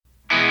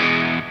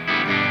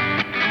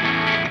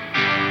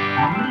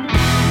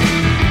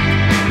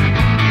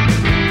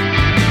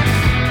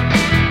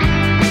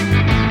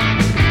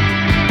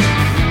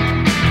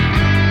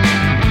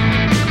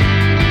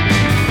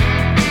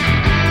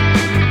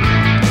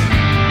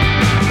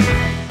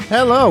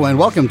Hello, and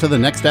welcome to the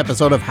next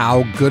episode of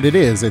How Good It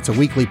Is. It's a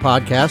weekly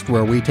podcast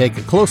where we take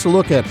a closer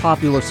look at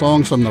popular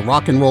songs from the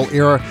rock and roll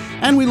era,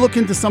 and we look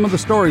into some of the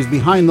stories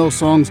behind those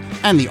songs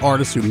and the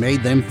artists who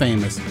made them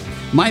famous.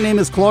 My name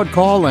is Claude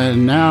Call,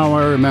 and now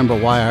I remember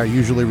why I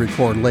usually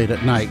record late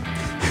at night.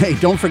 Hey,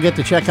 don't forget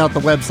to check out the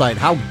website,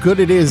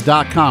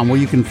 howgooditis.com, where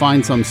you can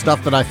find some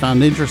stuff that I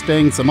found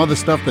interesting, some other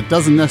stuff that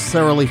doesn't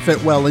necessarily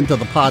fit well into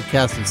the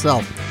podcast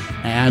itself.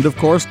 And, of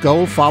course,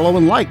 go follow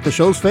and like the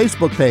show's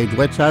Facebook page,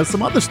 which has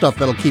some other stuff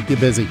that'll keep you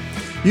busy.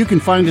 You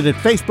can find it at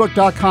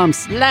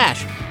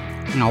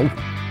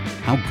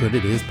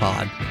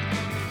facebook.com/HowGoodItIsPod.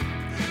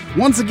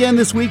 Once again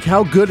this week,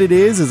 How Good It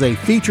Is a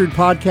featured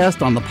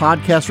podcast on the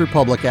Podcast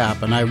Republic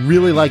app, and I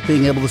really like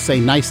being able to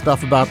say nice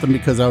stuff about them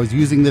because I was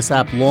using this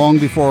app long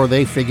before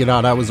they figured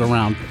out I was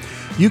around.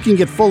 You can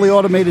get fully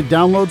automated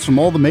downloads from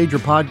all the major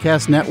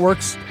podcast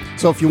networks.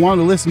 So if you want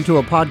to listen to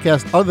a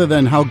podcast other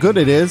than How Good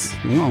It Is,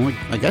 well,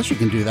 I guess you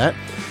can do that.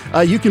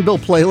 You can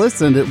build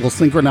playlists and it will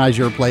synchronize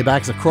your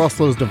playbacks across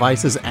those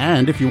devices.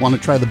 And if you want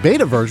to try the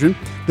beta version,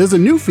 there's a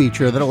new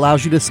feature that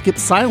allows you to skip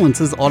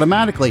silences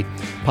automatically.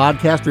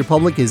 Podcast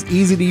Republic is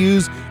easy to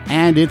use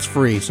and it's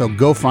free, so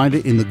go find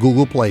it in the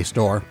Google Play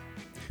Store.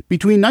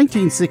 Between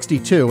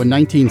 1962 and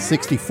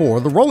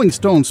 1964, the Rolling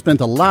Stones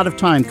spent a lot of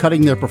time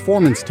cutting their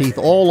performance teeth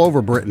all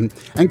over Britain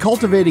and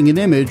cultivating an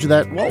image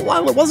that, well,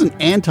 while it wasn't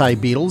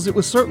anti-Beatles, it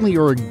was certainly a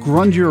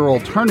grungier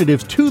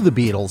alternative to the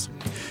Beatles.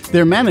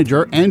 Their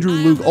manager, Andrew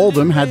Loog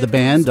Oldham, had the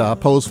band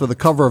pose for the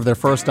cover of their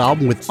first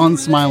album with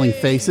unsmiling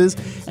faces,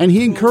 and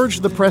he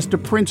encouraged the press to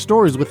print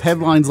stories with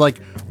headlines like,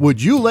 "Would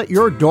you let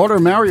your daughter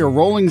marry a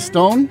Rolling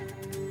Stone?"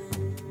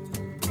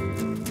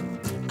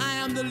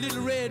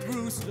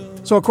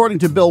 So according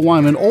to Bill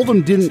Wyman,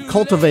 Oldham didn't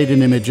cultivate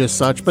an image as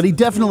such, but he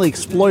definitely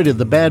exploited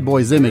the bad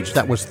boys image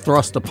that was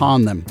thrust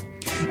upon them.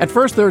 At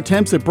first, their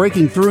attempts at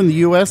breaking through in the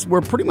U.S.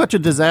 were pretty much a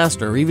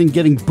disaster, even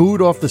getting booed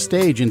off the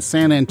stage in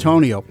San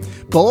Antonio.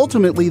 But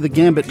ultimately, the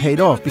gambit paid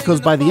off, because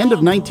by the end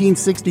of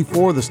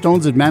 1964, the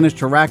Stones had managed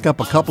to rack up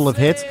a couple of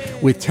hits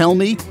with Tell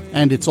Me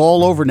and It's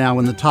All Over Now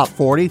in the top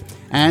 40,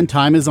 and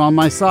Time Is On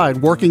My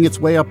Side, working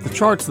its way up the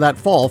charts that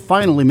fall,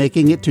 finally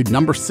making it to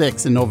number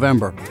 6 in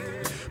November.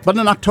 But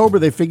in October,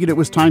 they figured it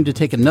was time to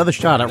take another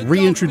shot at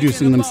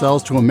reintroducing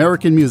themselves to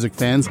American music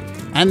fans,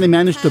 and they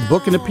managed to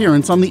book an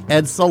appearance on The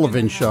Ed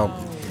Sullivan Show.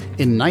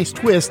 In a nice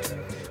twist,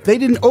 they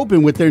didn't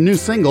open with their new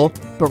single,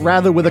 but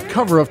rather with a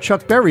cover of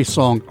Chuck Berry's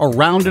song,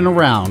 Around and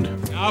Around.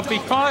 Now,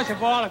 because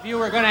of all of you,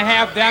 we're going to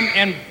have them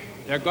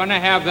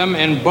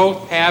in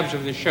both halves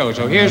of the show.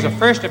 So here's the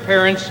first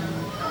appearance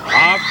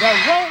of the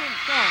Rolling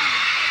Stones.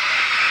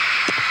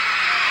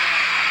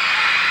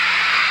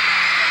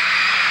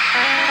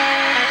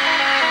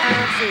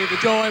 See, the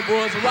joint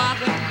was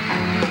rocking,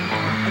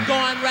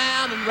 going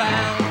round and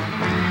round.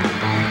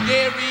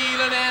 Yeah,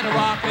 reeling and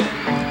rocking,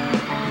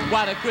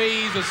 what a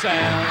crazy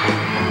sound.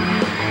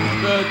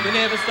 But they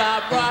never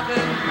stopped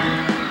rocking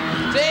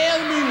till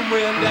the moon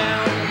went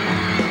down.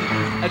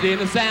 It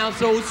didn't sound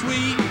so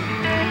sweet,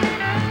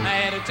 I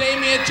had to take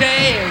me a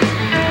chance.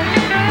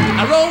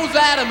 I rose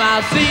out of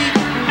my seat,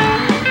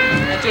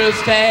 I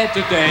just had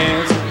to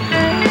dance.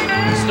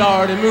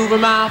 Started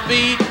moving my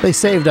feet. They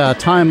saved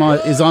Time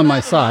Is On My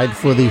Side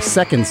for the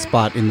second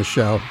spot in the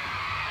show.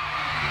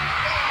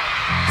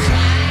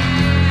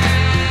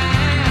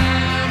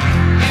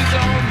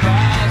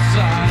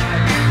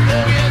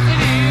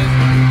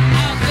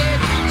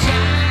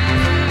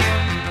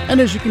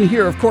 And as you can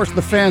hear, of course,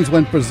 the fans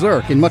went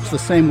berserk in much the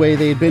same way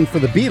they had been for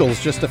the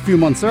Beatles just a few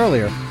months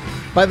earlier.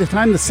 By the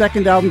time the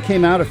second album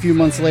came out a few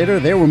months later,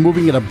 they were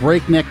moving at a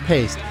breakneck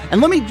pace.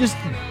 And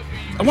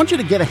I want you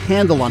to get a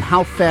handle on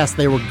how fast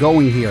they were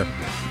going here.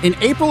 In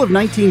April of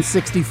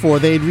 1964,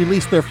 they had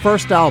released their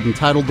first album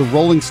titled The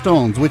Rolling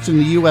Stones, which in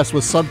the U.S.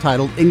 was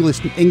subtitled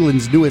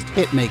England's Newest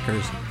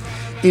Hitmakers.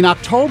 In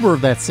October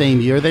of that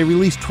same year, they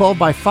released 12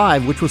 by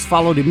 5, which was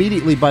followed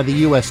immediately by the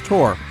U.S.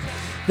 tour.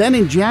 Then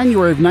in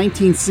January of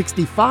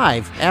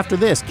 1965, after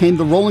this, came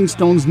the Rolling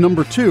Stones No.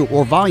 2,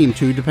 or Volume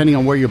 2, depending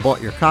on where you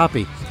bought your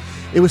copy.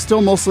 It was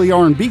still mostly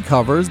R&B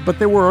covers, but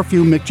there were a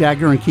few Mick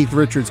Jagger and Keith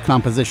Richards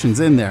compositions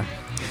in there.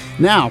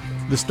 Now,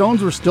 the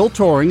Stones were still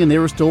touring and they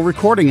were still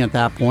recording at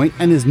that point,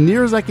 and as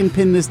near as I can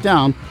pin this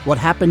down, what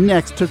happened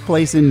next took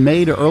place in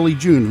May to early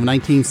June of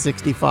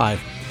 1965.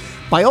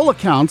 By all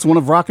accounts, one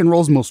of rock and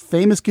roll's most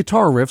famous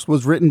guitar riffs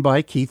was written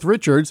by Keith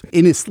Richards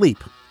in his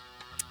sleep.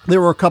 There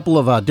were a couple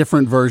of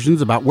different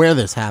versions about where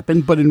this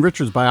happened, but in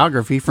Richards'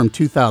 biography from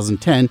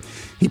 2010,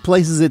 he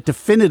places it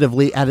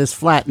definitively at his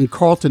flat in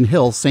Carlton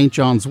Hill, St.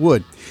 John's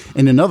Wood.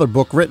 In another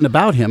book written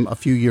about him a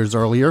few years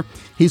earlier,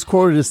 he's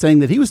quoted as saying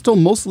that he was still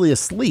mostly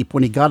asleep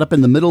when he got up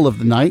in the middle of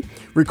the night,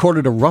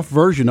 recorded a rough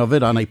version of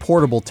it on a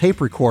portable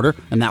tape recorder,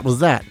 and that was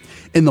that.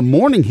 In the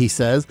morning, he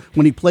says,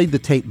 when he played the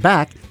tape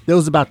back, there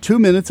was about 2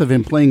 minutes of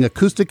him playing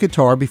acoustic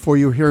guitar before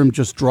you hear him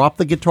just drop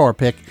the guitar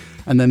pick,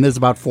 and then there's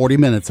about 40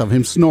 minutes of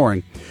him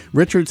snoring.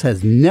 Richards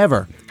has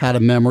never had a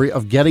memory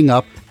of getting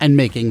up and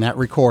making that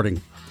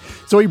recording.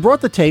 So he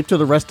brought the tape to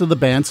the rest of the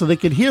band so they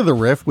could hear the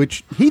riff,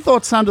 which he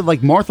thought sounded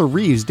like Martha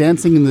Reeves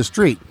dancing in the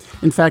street.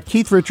 In fact,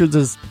 Keith Richards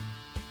has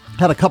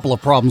had a couple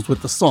of problems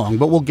with the song,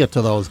 but we'll get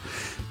to those.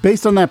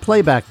 Based on that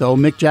playback, though,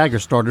 Mick Jagger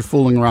started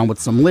fooling around with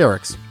some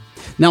lyrics.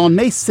 Now, on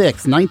May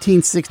 6,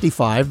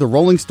 1965, the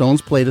Rolling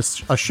Stones played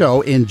a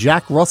show in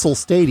Jack Russell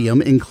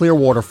Stadium in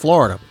Clearwater,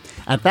 Florida.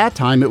 At that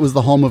time, it was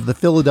the home of the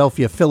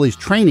Philadelphia Phillies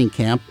training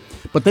camp,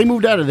 but they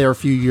moved out of there a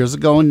few years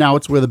ago, and now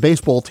it's where the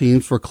baseball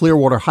teams for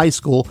Clearwater High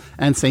School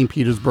and St.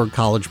 Petersburg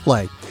College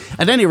play.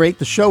 At any rate,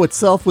 the show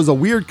itself was a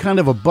weird kind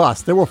of a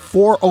bust. There were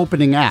 4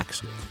 opening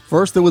acts.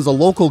 First, there was a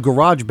local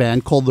garage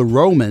band called the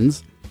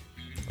Romans,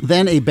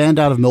 then a band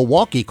out of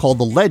Milwaukee called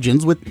the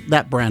Legends with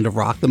that brand of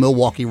rock, the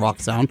Milwaukee rock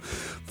sound,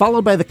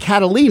 followed by the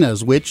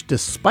Catalinas, which,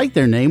 despite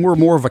their name, were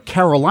more of a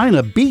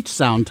Carolina beach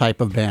sound type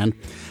of band.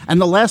 And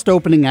the last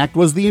opening act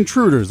was the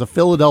Intruders, a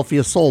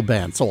Philadelphia soul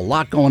band, so a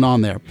lot going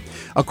on there.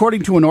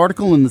 According to an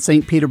article in the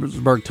St.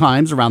 Petersburg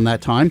Times around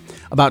that time,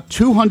 about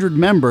 200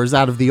 members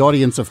out of the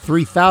audience of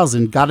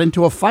 3,000 got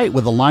into a fight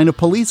with a line of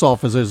police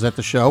officers at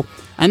the show,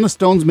 and the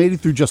Stones made it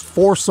through just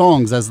 4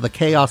 songs as the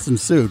chaos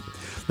ensued.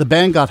 The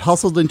band got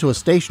hustled into a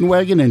station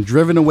wagon and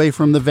driven away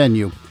from the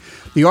venue.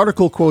 The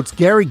article quotes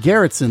Gary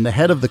Gerritsen, the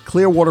head of the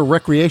Clearwater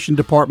Recreation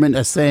Department,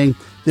 as saying,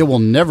 "There will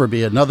never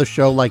be another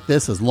show like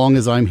this as long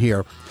as I'm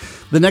here."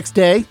 The next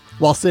day,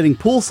 while sitting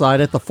poolside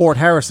at the Fort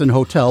Harrison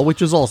Hotel,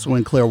 which is also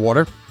in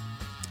Clearwater,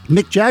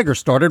 Mick Jagger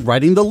started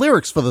writing the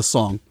lyrics for the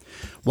song.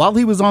 While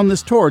he was on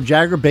this tour,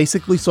 Jagger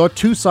basically saw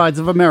 2 sides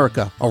of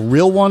America, a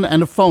real one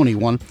and a phony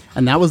one,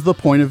 and that was the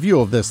point of view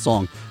of this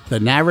song. The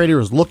narrator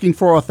is looking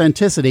for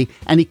authenticity,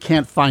 and he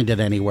can't find it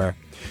anywhere.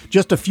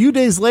 Just a few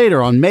days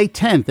later, on May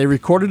 10th, they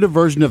recorded a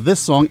version of this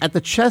song at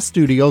the Chess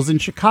Studios in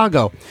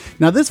Chicago.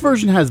 Now, this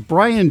version has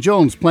Brian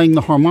Jones playing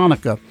the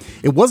harmonica.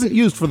 It wasn't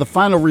used for the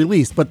final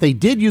release, but they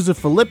did use it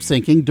for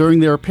lip-syncing during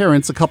their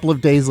appearance a couple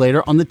of days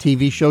later on the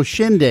TV show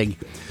Shindig.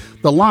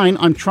 The line,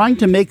 "I'm trying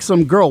to make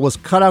some girl," was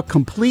cut out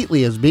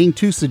completely as being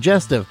too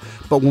suggestive,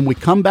 but when we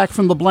come back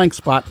from the blank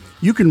spot,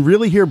 you can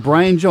really hear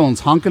Brian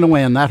Jones honking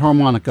away on that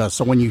harmonica,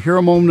 so when you hear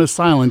a moment of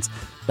silence,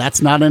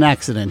 that's not an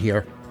accident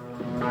here.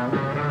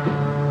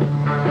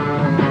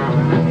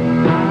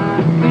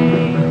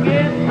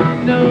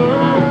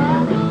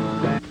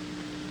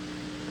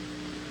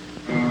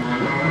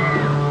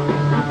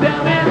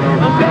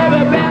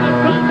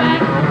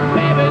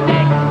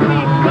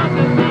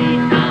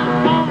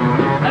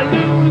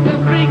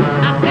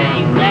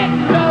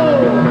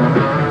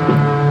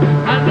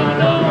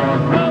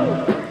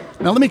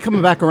 Now let me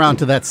come back around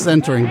to that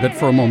centering bit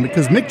for a moment,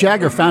 because Mick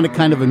Jagger found it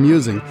kind of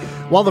amusing.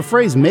 While the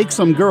phrase "make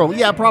some girl,"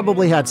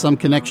 probably had some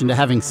connection to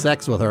having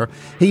sex with her,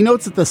 he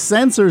notes that the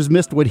censors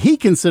missed what he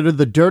considered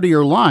the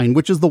dirtier line,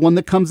 which is the one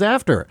that comes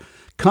after.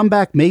 "Come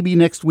back maybe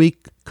next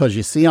week, 'cause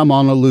you see I'm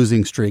on a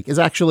losing streak," is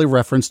actually a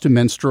reference to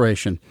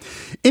menstruation.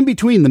 In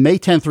between the May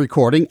 10th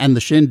recording and the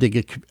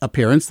Shindig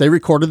appearance, they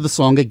recorded the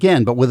song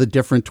again, but with a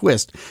different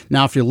twist.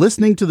 Now, if you're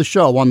listening to the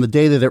show on the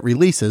day that it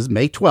releases,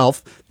 May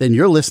 12th, then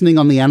you're listening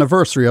on the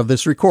anniversary of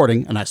this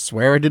recording, and I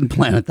swear I didn't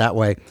plan it that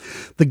way.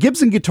 The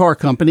Gibson Guitar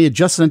Company had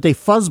just sent a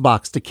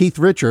fuzzbox to Keith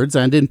Richards,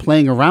 and in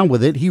playing around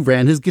with it, he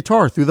ran his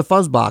guitar through the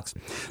fuzzbox.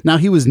 Now,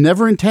 he was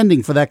never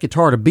intending for that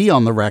guitar to be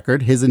on the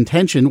record. His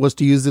intention was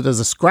to use it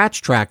as a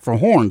scratch track for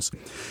horns.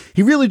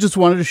 He really just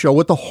wanted to show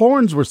what the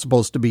horns were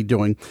supposed to be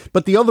doing,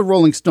 but the other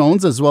Rolling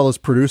Stones, as well as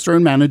producer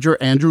and manager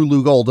Andrew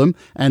Loog Oldham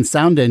and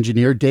sound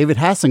engineer David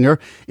Hassinger,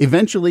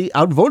 eventually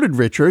outvoted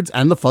Richards,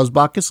 and the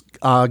fuzzbox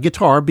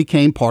guitar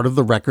became part of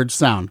the record's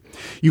sound.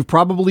 You've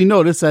probably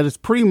noticed that it's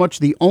pretty much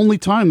the only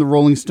time the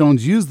Rolling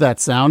Stones used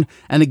that sound,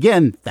 and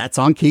again, that's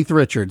on Keith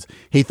Richards.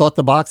 He thought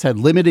the box had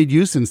limited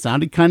use and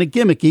sounded kind of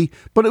gimmicky,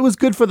 but it was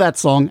good for that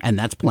song, and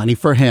that's plenty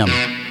for him.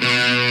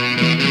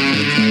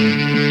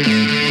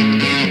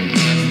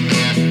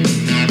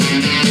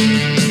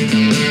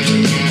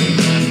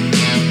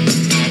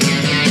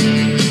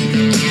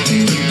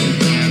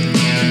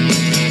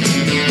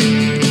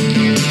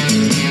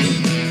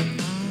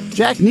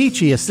 Jack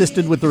Nitzsche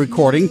assisted with the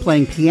recording,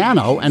 playing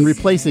piano and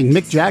replacing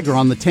Mick Jagger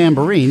on the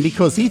tambourine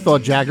because he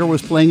thought Jagger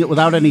was playing it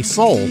without any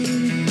soul.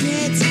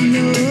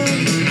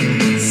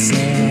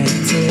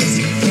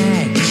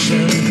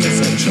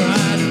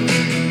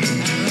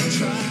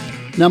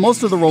 Now,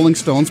 most of the Rolling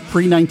Stones'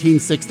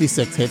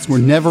 pre-1966 hits were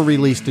never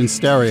released in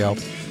stereo.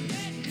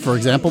 For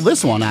example,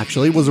 this one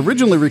actually was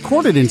originally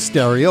recorded in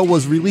stereo,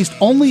 was released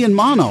only in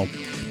mono.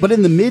 But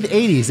in the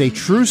mid-'80s, a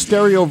true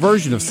stereo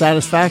version of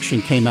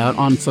Satisfaction came out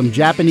on some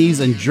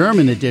Japanese and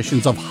German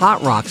editions of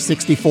Hot Rock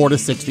 64 to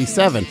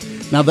 67.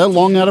 Now, they're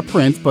long out of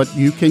print, but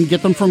you can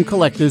get them from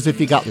collectors if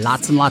you got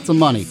lots and lots of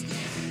money.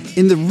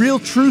 In the real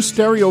true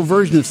stereo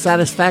version of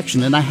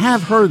Satisfaction, and I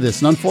have heard this,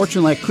 and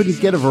unfortunately I couldn't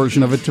get a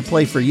version of it to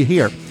play for you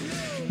here,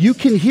 you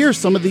can hear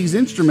some of these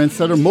instruments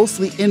that are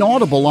mostly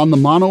inaudible on the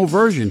mono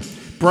version.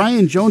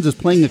 Brian Jones is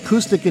playing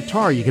acoustic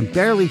guitar. You can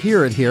barely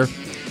hear it here.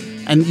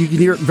 And you can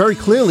hear it very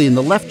clearly in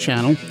the left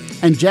channel.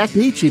 And Jack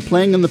Nitzsche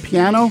playing on the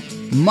piano,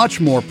 much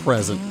more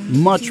present,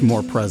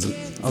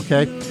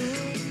 okay?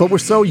 But we're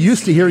so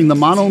used to hearing the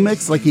mono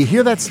mix, like you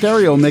hear that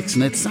stereo mix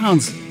and it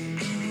sounds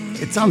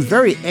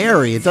very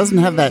airy. It doesn't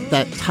have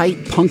that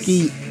tight,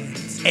 punky,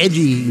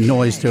 edgy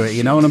noise to it,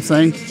 you know what I'm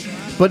saying?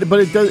 But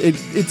it does.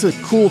 It's a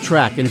cool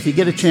track, and if you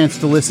get a chance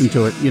to listen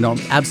to it,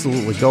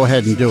 absolutely go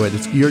ahead and do it.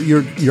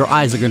 Your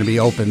eyes are going to be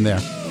open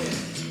there.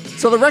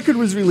 So the record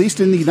was released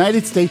in the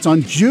United States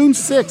on June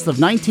 6th of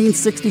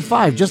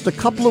 1965, just a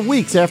couple of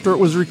weeks after it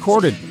was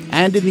recorded,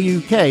 and in the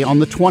UK on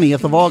the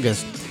 20th of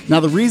August. Now,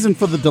 the reason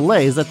for the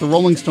delay is that the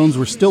Rolling Stones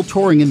were still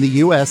touring in the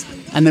US,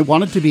 and they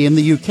wanted to be in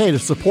the UK to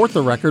support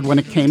the record when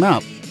it came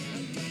out.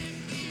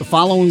 The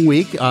following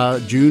week,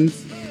 June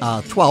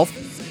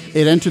 12th,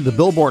 it entered the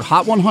Billboard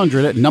Hot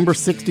 100 at number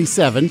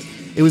 67.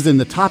 It was in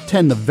the top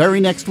 10 the very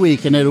next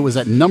week, and it was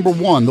at number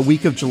 1 the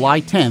week of July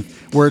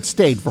 10th, where it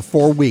stayed for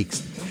 4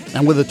 weeks.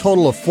 And with a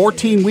total of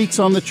 14 weeks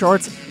on the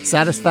charts,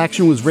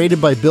 Satisfaction was rated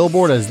by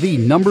Billboard as the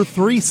number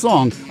 3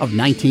 song of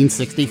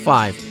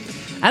 1965.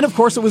 And of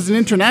course, it was an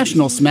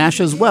international smash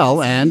as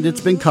well, and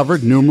it's been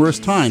covered numerous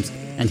times.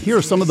 And here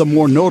are some of the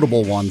more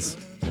notable ones.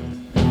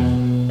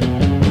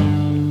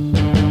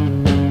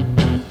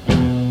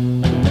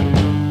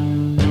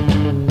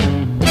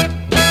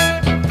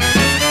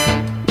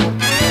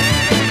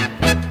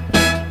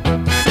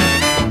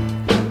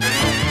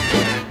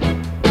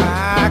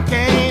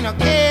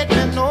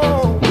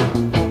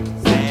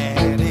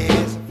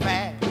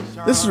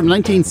 This is from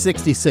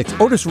 1966.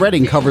 Otis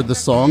Redding covered the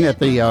song at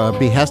the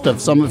behest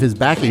of some of his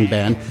backing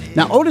band.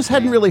 Now, Otis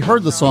hadn't really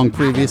heard the song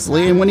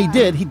previously, and when he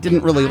did, he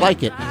didn't really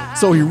like it.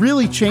 So he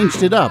really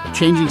changed it up,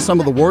 changing some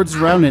of the words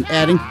around and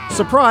adding,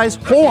 surprise,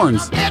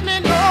 horns.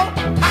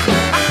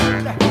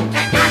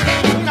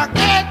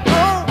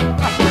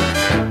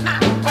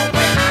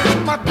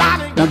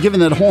 Now, given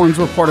that horns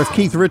were part of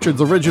Keith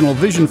Richards' original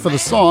vision for the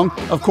song,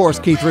 of course,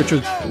 Keith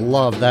Richards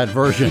loved that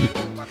version.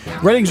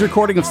 Redding's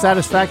recording of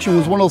Satisfaction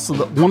was one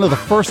of the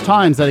first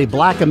times that a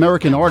black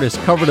American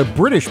artist covered a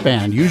British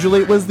band.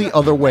 Usually it was the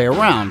other way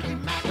around.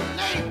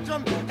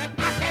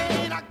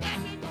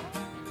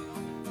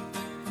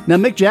 Now,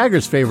 Mick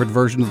Jagger's favorite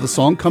version of the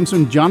song comes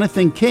from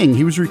Jonathan King.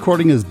 He was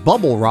recording his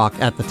Bubble Rock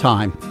at the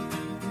time.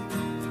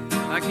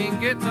 I can't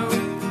get no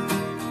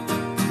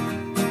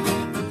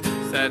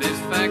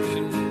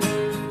satisfaction.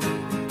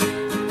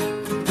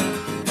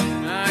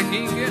 I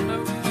can't get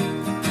no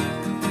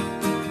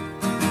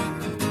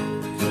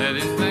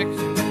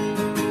satisfaction,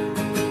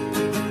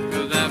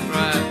 'cause I've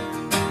tried,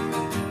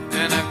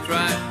 and I've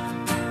tried,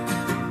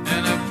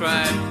 and I've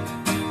tried,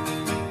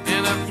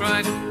 and I've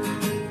tried.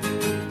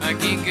 I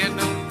can't get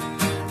no,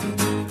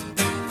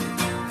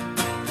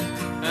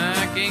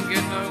 I can't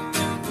get no.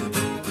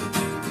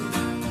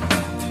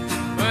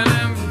 When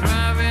I'm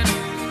driving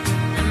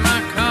in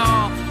my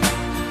car,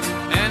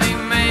 and a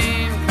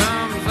man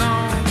comes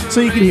on.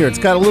 So you can hear it's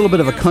got a little bit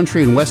of a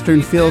country and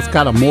western feel. It's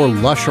got a more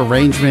lush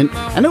arrangement,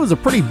 and it was a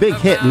pretty big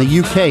hit in the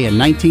UK in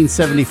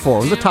 1974.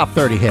 It was a top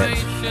 30 hit.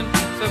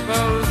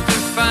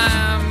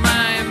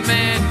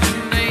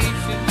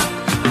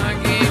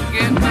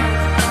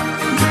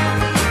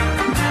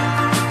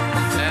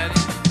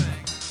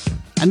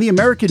 And the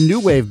American new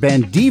wave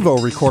band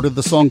Devo recorded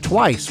the song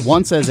twice,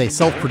 once as a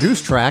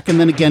self-produced track, and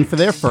then again for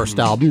their first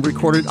album,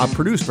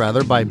 produced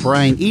by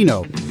Brian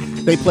Eno.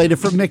 They played it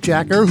for Mick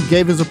Jagger, who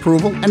gave his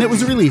approval, and it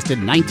was released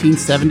in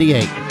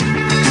 1978.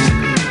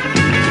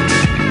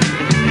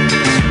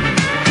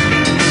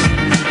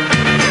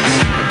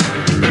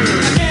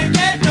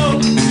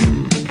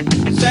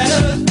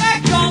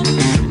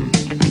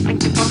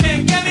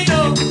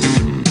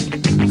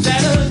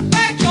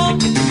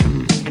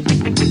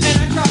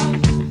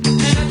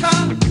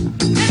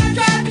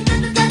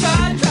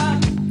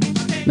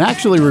 I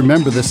actually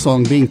remember this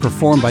song being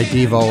performed by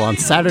Devo on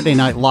Saturday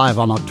Night Live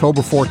on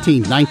October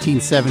 14,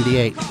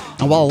 1978.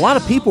 And while a lot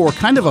of people were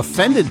kind of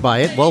offended by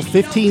it, well,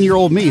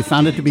 15-year-old me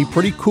found it to be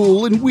pretty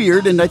cool and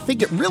weird, and I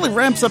think it really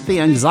ramps up the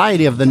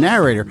anxiety of the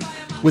narrator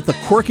with the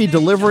quirky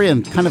delivery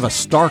and kind of a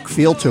stark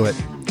feel to it.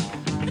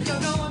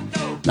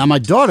 Now, my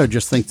daughter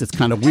just thinks it's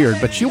kind of weird,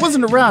 but she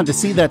wasn't around to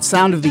see that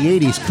sound of the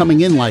 80s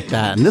coming in like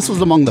that, and this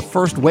was among the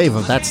first wave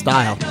of that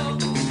style.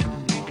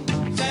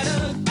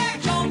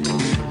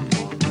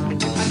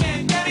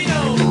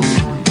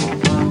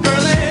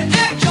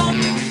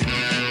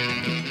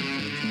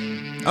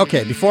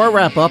 Okay, before I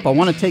wrap up, I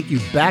want to take you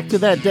back to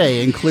that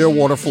day in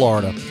Clearwater,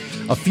 Florida.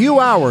 A few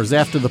hours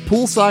after the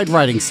poolside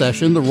writing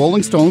session, the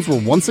Rolling Stones were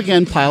once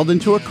again piled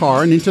into a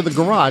car and into the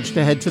garage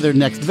to head to their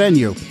next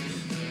venue.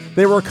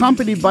 They were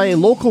accompanied by a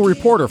local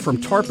reporter from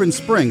Tarpon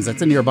Springs,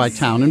 that's a nearby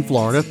town in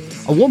Florida,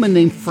 a woman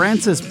named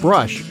Frances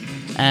Brush.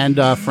 And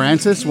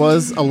Frances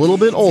was a little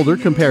bit older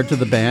compared to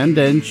the band,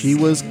 and she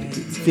was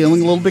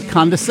feeling a little bit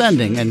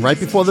condescending. And right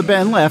before the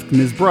band left,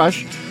 Ms.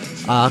 Brush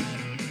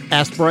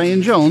asked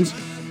Brian Jones,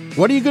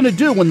 "What are you going to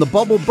do when the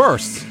bubble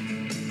bursts?"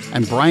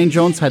 And Brian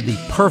Jones had the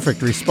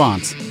perfect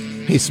response.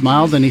 He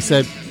smiled and he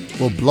said,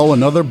 "We'll blow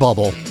another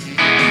bubble."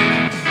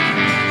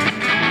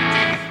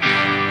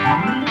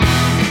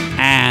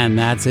 And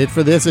that's it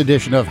for this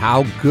edition of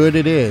How Good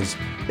It Is.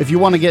 If you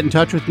want to get in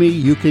touch with me,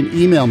 you can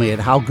email me at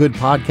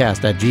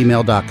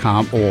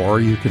howgoodpodcast@gmail.com, or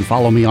you can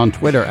follow me on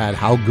Twitter at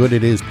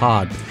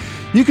howgooditispod.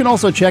 You can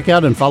also check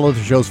out and follow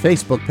the show's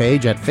Facebook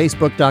page at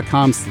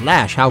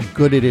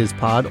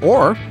facebook.com/howgooditispod,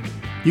 or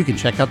you can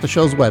check out the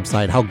show's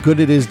website,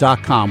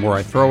 howgooditis.com, where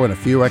I throw in a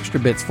few extra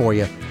bits for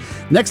you.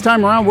 Next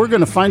time around, we're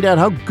going to find out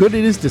how good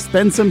it is to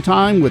spend some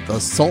time with the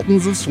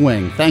Sultans of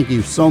Swing. Thank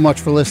you so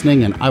much for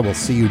listening, and I will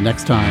see you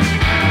next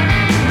time.